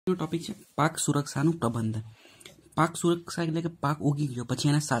Topic है पाक सुरक्षाનું પ્રબંધન। પાક સુરક્ષા એટલે કે પાક ઉગી ગયો પછી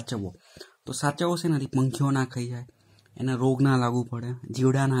એને સાચવવો। તો સાચવવો છે નથી પંખીઓ ના ખાઈ જાય, એને રોગ ના લાગુ પડે,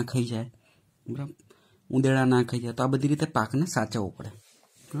 જીવડા ના ખાઈ જાય, બરાબર, ઉંદેડા ના ખાઈ જાય। તો આ બધી રીતે પાકને સાચવવો પડે।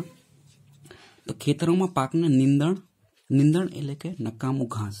 તો ખેતરોમાં પાકને નિંદણ એટલે કે નકામું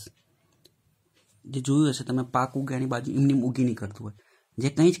ઘાસ, જે જોયું હશે તમે, પાક ઉગ્યાની બાજુ એમની ઉગી નહીં કરતું હોય, જે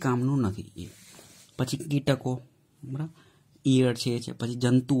કંઈ જ કામનું નથી એ। પછી કીટકો, બરાબર, ઈયળ છે, પછી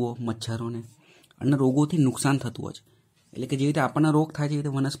જંતુઓ, મચ્છરોને અને રોગોથી નુકસાન થતું હોય છે। એટલે કે જે રીતે આપણને રોગ થાય છે એ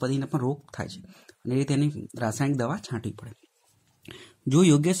રીતે વનસ્પતિને પણ રોગ થાય છે અને એ રીતે એની રાસાયણિક દવા છાંટવી પડે। જો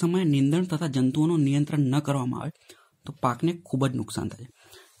યોગ્ય સમયે નિંદણ તથા જંતુઓનું નિયંત્રણ ન કરવામાં આવે તો પાકને ખૂબ જ નુકસાન થાય છે।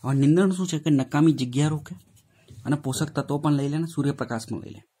 હવે નિંદણ શું છે કે નકામી જગ્યા રોકે અને પોષક તત્વો પણ લઈ લે અને સૂર્યપ્રકાશ પણ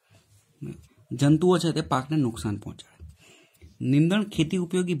લઈ લે। જંતુઓ છે તે પાકને નુકસાન પહોંચાડે। નિંદણ ખેતી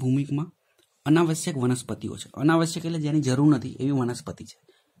ઉપયોગી ભૂમિમાં અનાવશ્યક વનસ્પતિઓ છે। અનાવશ્યક એટલે જેની જરૂર નથી એવી વનસ્પતિ છે,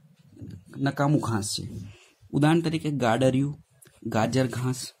 નકામું ઘાસ છે। ઉદાહરણ તરીકે ગાડરિયું, ગાજર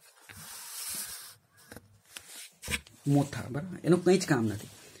ઘાસ, મોથા, બરાબર, એનું કંઈ જ કામ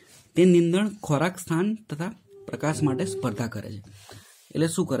નથી। તે નિંદણ ખોરાક, સ્થાન તથા પ્રકાશ માટે સ્પર્ધા કરે છે। એટલે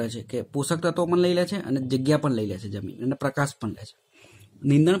શું કરે છે કે પોષક તત્વો પણ લઈ લે છે અને જગ્યા પણ લઈ લે છે જમીન, અને પ્રકાશ પણ લે છે।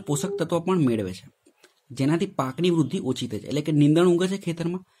 નિંદણ પોષક તત્વો પણ મેળવે છે જેનાથી પાકની વૃદ્ધિ ઓછી થાય છે। એટલે કે નિંદણ ઉગે છે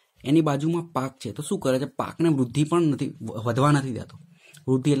ખેતરમાં, એની બાજુમાં પાક છે તો શું કરે છે, પાકને વૃદ્ધિ પણ નથી, વધવા નથી દેતો।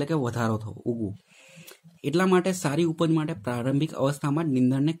 વૃદ્ધિ એટલે કે વધારો થવો, ઉગવું। એટલા માટે સારી ઉપજ માટે પ્રારંભિક અવસ્થામાં જ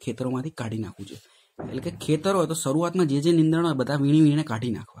નિંદણને ખેતરોમાંથી કાઢી નાખવું જોઈએ। એટલે કે ખેતર હોય તો શરૂઆતમાં જે નિંદણ હોય બધા વીણીને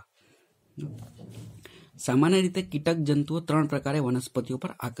કાઢી નાખવા। સામાન્ય રીતે કીટક જંતુઓ 3 પ્રકારે વનસ્પતિઓ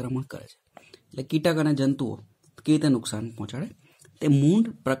પર આક્રમણ કરે છે। એટલે કીટક અને જંતુઓ કેવી રીતે નુકસાન પહોંચાડે, તે મૂંડ,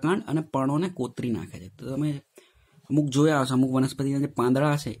 પ્રકાંડ અને પર્ણોને કોતરી નાખે છે। તો તમે અમુક જોયા હશે, અમુક વનસ્પતિના જે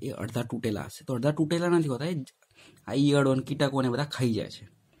પાંદડા હશે એ અડધા તૂટેલા હશે, તો અડધા તૂટેલા નથી હોતા, આ ઈયળો અને કીટકોને બધા ખાઈ જાય છે।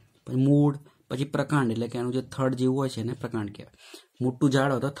 પછી મૂળ, પછી પ્રકાંડ એટલે કે એનું જે થડ જેવું હોય છે એને પ્રકાંડ કહેવાય। મોટું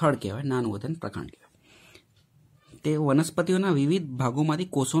ઝાડ હોય તો થડ કહેવાય, નાનું હોય તો પ્રકાંડ કહેવાય। તે વનસ્પતિઓના વિવિધ ભાગોમાંથી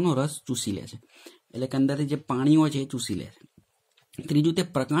કોષોનો રસ ચૂસી લે છે, એટલે કે અંદરથી જે પાણી હોય છે એ ચૂસી લે છે। ત્રીજું, તે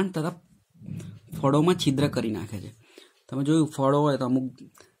પ્રકાંડ તથા ફળોમાં છિદ્ર કરી નાખે છે। તમે જોયું, ફળો હોય તો અમુક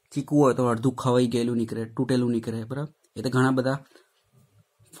ચીકુ હોય તો અડધું ખવાઈ ગયેલું નીકળે, તૂટેલું નીકળે, બરાબર, એ તો ઘણા બધા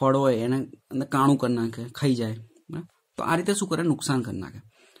ફળો હોય એને અંદર કાણું કરી નાખે, ખાઈ જાય, બરાબર। તો આ રીતે શું કરે, નુકસાન કરી નાખે।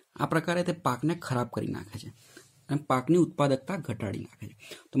 આ પ્રકારે તે પાકને ખરાબ કરી નાખે છે અને પાકની ઉત્પાદકતા ઘટાડી નાખે છે।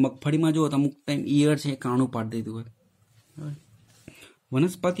 તો મગફળીમાં જુઓ તો અમુક ટાઈમ ઈયળ છે એ કાણું પાડી દીધું હોય, બરાબર।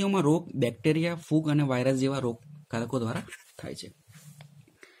 વનસ્પતિઓમાં રોગ બેક્ટેરિયા, ફૂગ અને વાયરસ જેવા રોગકારકો દ્વારા થાય છે।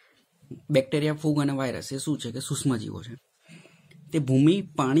 બેક્ટેરિયા, ફૂગ અને વાયરસ એ શું છે કે સૂક્ષ્મજીવો છે। તે ભૂમિ,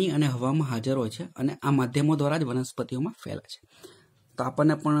 પાણી અને હવામાં હાજર હોય છે અને આ માધ્યમો દ્વારા જ વનસ્પતિઓમાં ફેલાય છે। તો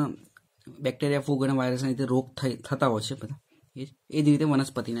આપણને પણ બેક્ટેરિયા, ફૂગ અને વાયરસના રીતે રોગ થતા હોય છે બધા, એ જ રીતે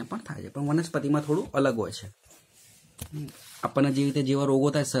વનસ્પતિને પણ થાય છે, પણ વનસ્પતિમાં થોડું અલગ હોય છે। આપણને જે રીતે જેવા રોગો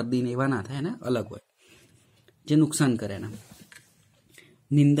થાય, શરદીને એવા ના થાય, એને અલગ હોય જે નુકસાન કરે એના।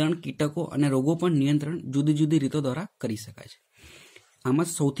 નિંદણ, કીટકો અને રોગો પર નિયંત્રણ જુદી જુદી રીતો દ્વારા કરી શકાય છે। આમાં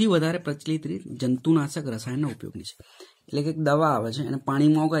સૌથી વધારે પ્રચલિત રીત જંતુનાશક રસાયણનો ઉપયોગની છે। એટલે કે દવા આવે છે અને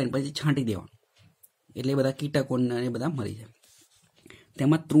પાણીમાં ઓગાળીને પછી છાંટી દેવાનું, એટલે બધા કીટકોને એ બધા મરી જાય।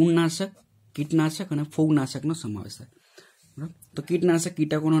 તેમાં તૃણનાશક, કીટનાશક અને ફૂગનાશકનો સમાવેશ થાય, બરાબર। તો કીટનાશક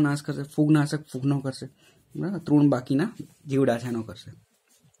કીટકોનો નાશ કરશે, ફૂગનાશક ફૂગનો કરશે, બરાબર, તૃણ બાકીના જીવડા છે એનો કરશે।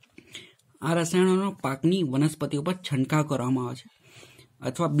 આ રસાયણોનો પાકની વનસ્પતિઓ પર છંટકાવ કરવામાં આવે છે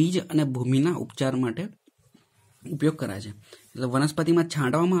અથવા બીજ અને ભૂમિના ઉપચાર માટે ઉપયોગ કરાય છે। એટલે વનસ્પતિમાં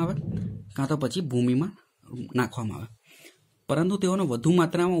છાંટવામાં આવે કાં તો પછી ભૂમિમાં નાખવામાં આવે, પરંતુ તેઓનો વધુ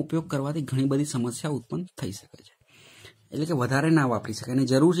માત્રામાં ઉપયોગ કરવાથી ઘણી બધી સમસ્યા ઉત્પન્ન થઈ શકે છે। એટલે કે વધારે ના વાપરી શકાય, એની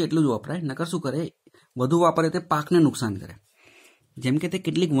જરૂર છે એટલું જ વપરાય, નકર શું કરે, વધુ વાપરે તે પાકને નુકસાન કરે। જેમ કે તે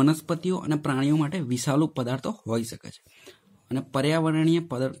કેટલીક વનસ્પતિઓ અને પ્રાણીઓ માટે વિષાલુ પદાર્થો હોઈ શકે છે અને પર્યાવરણીય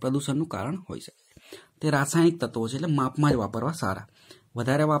પ્રદૂષણનું કારણ હોઈ શકે છે। તે રાસાયણિક તત્વો છે, એટલે માપમાં જ વાપરવા સારા।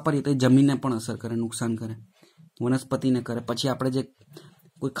 વધારે વાપરીએ તો જમીનને પણ અસર કરે, નુકસાન કરે, વનસ્પતિને કરે। પછી આપણે જે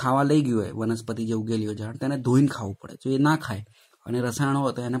કોઈ ખાવા લઈ ગયું હોય, વનસ્પતિ જે ઉગેલી હોય ઝાડ, તેને ધોઈને ખાવું પડે, જો એ ના ખાય અને રસાયણો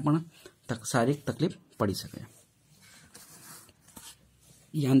હોય તો એને પણ શારીરિક તકલીફ પડી શકે।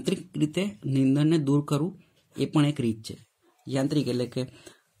 યાંત્રિક રીતે નિંદણને દૂર કરવું એ પણ એક રીત છે। યાંત્રિક એટલે કે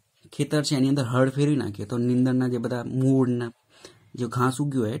ખેતર છે એની અંદર હળ ફેરવી નાખીએ તો નિંદણના જે બધા મૂળના જે ઘાસ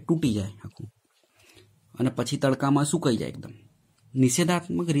ઉગ્યું હોય એ તૂટી જાય આખું અને પછી તડકામાં સુકાઈ જાય એકદમ।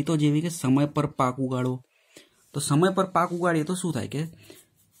 નિષેધાત્મક રીતો જેવી કે સમય પર પાક ઉગાડવો। તો સમય પર પાક ઉગાડીએ તો શું થાય કે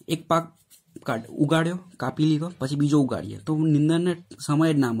એક પાક ઉગાડ્યો, કાપી લીધો, પછી બીજો ઉગાડીએ તો નિંદણને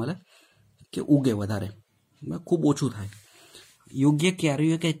સમય જ ના મળે કે ઉગે વધારે, ખૂબ ઓછું થાય। યોગ્ય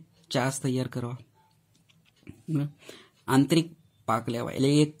ક્યારીઓ કે ચાસ તૈયાર કરવા, આંતરિક પાક લેવા, એટલે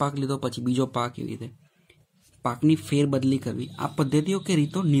એક પાક લીધો પછી બીજો પાક, એવી રીતે પાકની ફેરબદલી કરવી. આ પદ્ધતિઓ કે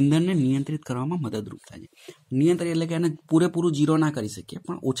રીતો નીંદણને નિયંત્રિત કરવામાં મદદરૂપ થાય છે. નિયંત્રણ એટલે કે એને પૂરેપૂરું જીરો ના કરી શકીએ,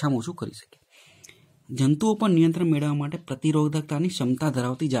 પણ ઓછામાં ઓછું કરી શકીએ. જંતુઓ પર નિયંત્રણ મેળવવા માટે પ્રતિરોધકતાની ક્ષમતા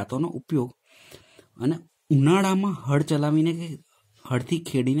ધરાવતી જાતોનો ઉપયોગ અને ઉનાળામાં હળ ચલાવીને કે હળથી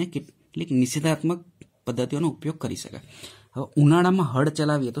ખેડીને કેટલીક નિષેધાત્મક પદ્ધતિઓનો ઉપયોગ કરી શકાય. હવે ઉનાળામાં હળ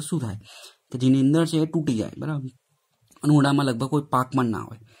ચલાવીએ તો શું થાય કે જે નીંદણ છે એ તૂટી જાય, બરાબર. ઉનાળામાં લગભગ કોઈ પાકમાં ના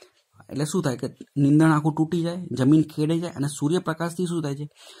હોય એટલે શું થાય કે નીંદણ આખું તૂટી જાય, જમીન ખેડાઈ જાય, અને સૂર્યપ્રકાશથી શું થાય છે,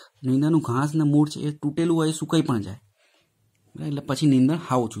 નીંદણનું ઘાસ ને મૂળ છે એ તૂટેલું હોય એ સુકાઈ પણ જાય, એટલે પછી નીંદણ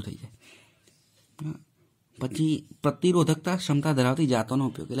હાવ ઓછું થઈ જાય. પછી પ્રતિરોધકતા ક્ષમતા ધરાવતી જાતોનો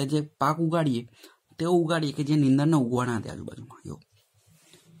ઉપયોગ, એટલે જે પાક ઉગાડીએ તેઓ ઉગાડીએ કે જે નીંદણને ઉગવા ના દે આજુબાજુમાં. એવું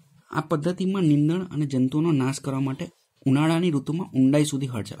આ પદ્ધતિમાં નીંદણ અને જંતુઓનો નાશ કરવા માટે ઉનાળાની ઋતુમાં ઊંડાઈ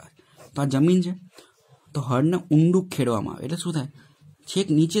સુધી હળ ચલાવે. તો આ જમીન છે તો હળને ઊંડું ખેડવામાં આવે, એટલે શું થાય, છેક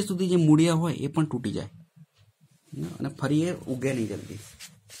નીચે સુધી જે મૂળિયા હોય એ પણ તૂટી જાય અને ફરી એ ઉગે નહીં જલ્દી.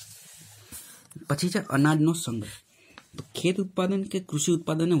 પછી છે અનાજનો સંગ્રહ. તો ખેત ઉત્પાદન કે કૃષિ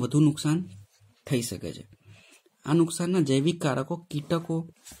ઉત્પાદનને વધુ નુકસાન થઈ શકે છે. આ નુકસાનના જૈવિક કારકો કીટકો,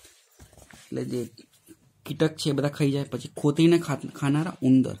 એટલે જે કીટક છે એ બધા ખાઈ જાય. પછી ખોતરીને ખાનારા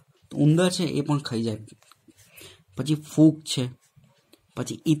ઉંદર, તો ઉંદર છે એ પણ ખાઈ જાય. પછી ફૂગ છે,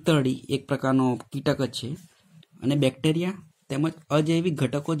 પછી ઈતરડી એક પ્રકારનો કીટક જ છે, અને બેક્ટેરિયા તેમજ અજૈવિક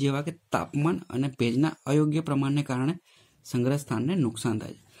ઘટકો જેવા કે તાપમાન અને ભેજના અયોગ્ય પ્રમાણને કારણે સંગ્રહ સ્થાનને નુકસાન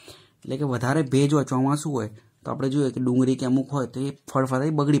થાય છે. એટલે કે વધારે ભેજ હોય, ચોમાસું હોય તો આપણે જોઈએ કે ડુંગળી કે અમુક હોય તો એ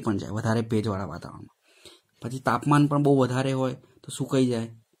ફળફળાઈ બગડી પણ જાય વધારે ભેજવાળા વાતાવરણમાં. પછી તાપમાન પણ બહુ વધારે હોય તો સુકાઈ જાય,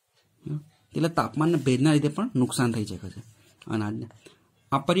 એટલે તાપમાન અને ભેજના લીધે પણ નુકસાન થઈ શકે છે અનાજને.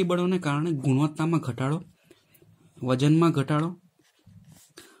 આ પરિબળોને કારણે ગુણવત્તામાં ઘટાડો, વજનમાં ઘટાડો,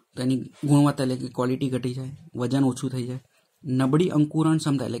 તેની ગુણવત્તા એટલે કે ક્વોલિટી ઘટી જાય, વજન ઓછું થઈ જાય. નબળી અંકુરણ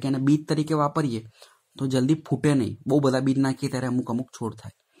ક્ષમતા, એટલે કે એને બીજ તરીકે વાપરીએ તો જલ્દી ફૂટે નહીં. બહુ બધા બીજ નાખીએ ત્યારે અમુક છોડ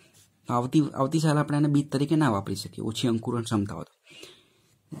થાય. આવતી સાલ આપણે એને બીજ તરીકે ના વાપરી શકીએ, ઓછી અંકુરણ ક્ષમતા હોય તો.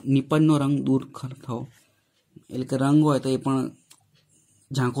 નિપજનો રંગ દૂર થવો, એટલે કે રંગ હોય તો એ પણ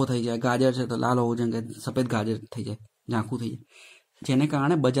ઝાંખો થઈ જાય. ગાજર છે તો લાલ હોવું જોઈએ, સફેદ ગાજર થઈ જાય, ઝાંખું થઈ જાય, જેને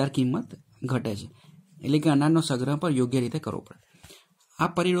કારણે બજાર કિંમત ઘટે છે. એટલે કે અનાજનો સંગ્રહ પર યોગ્ય રીતે કરવો પડે.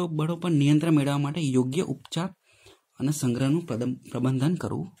 આ પરિબળો પર નિયંત્રણ મેળવવા માટે યોગ્ય ઉપચાર અને સંગ્રહનું પ્રબંધન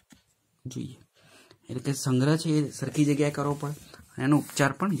કરવું જોઈએ. એટલે કે સંગ્રહ છે એ સરખી જગ્યાએ કરવો પડે અને એનો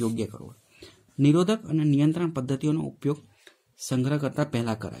ઉપચાર પણ યોગ્ય કરવો. નિરોધક અને નિયંત્રણ પદ્ધતિઓનો ઉપયોગ સંગ્રહ કરતાં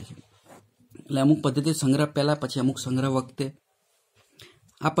પહેલાં કરાય છે. એટલે અમુક પદ્ધતિઓ સંગ્રહ પહેલાં, પછી અમુક સંગ્રહ વખતે.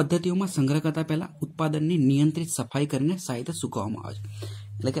 આ પદ્ધતિઓમાં સંગ્રહ કરતાં પહેલાં ઉત્પાદનની નિયંત્રિત સફાઈ કરીને સારી રીતે સૂકવવામાં આવે છે.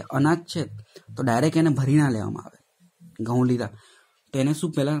 એટલે કે અનાજ છે તો ડાયરેક્ટ એને ભરી ના લેવામાં આવે. ઘઉં લીધા તો એને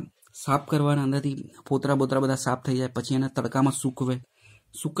શું પહેલાં સાફ કરવાના, અંદરથી પોતરા બોતરા બધા સાફ થઈ જાય, પછી એને તડકામાં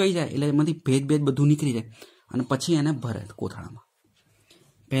સુકાઈ જાય એટલે એમાંથી ભેજ બધું નીકળી જાય, અને પછી એને ભરે કોથળામાં.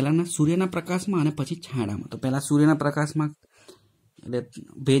 પહેલાંના સૂર્યના પ્રકાશમાં અને પછી છાંયડામાં. તો પહેલાં સૂર્યના પ્રકાશમાં એટલે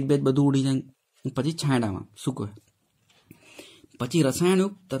ભેજ બધું ઉડી જાય, પછી છાંયડામાં સૂકવે. પછી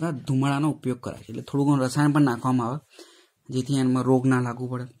રસાયણયુક્ત તથા ધુમાડાનો ઉપયોગ કરાય છે. એટલે થોડું ઘણું રસાયણ પણ નાખવામાં આવે જેથી એમાં રોગ ના લાગવું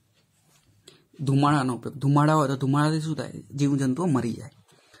પડે. ધુમાડાનો ઉપયોગ, ધુમાડા હોય તો ધુમાડાથી શું થાય, જીવજંતુઓ મરી જાય.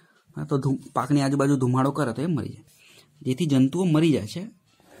 તો પાકની આજુબાજુ ધુમાડો કરે તો એ મરી જાય, જેથી જંતુઓ મરી જાય છે.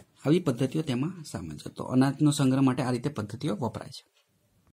 આવી પદ્ધતિઓ તેમાં સામેલ છે. તો અનાજનો સંગ્રહ માટે આ રીતે પદ્ધતિઓ વપરાય છે.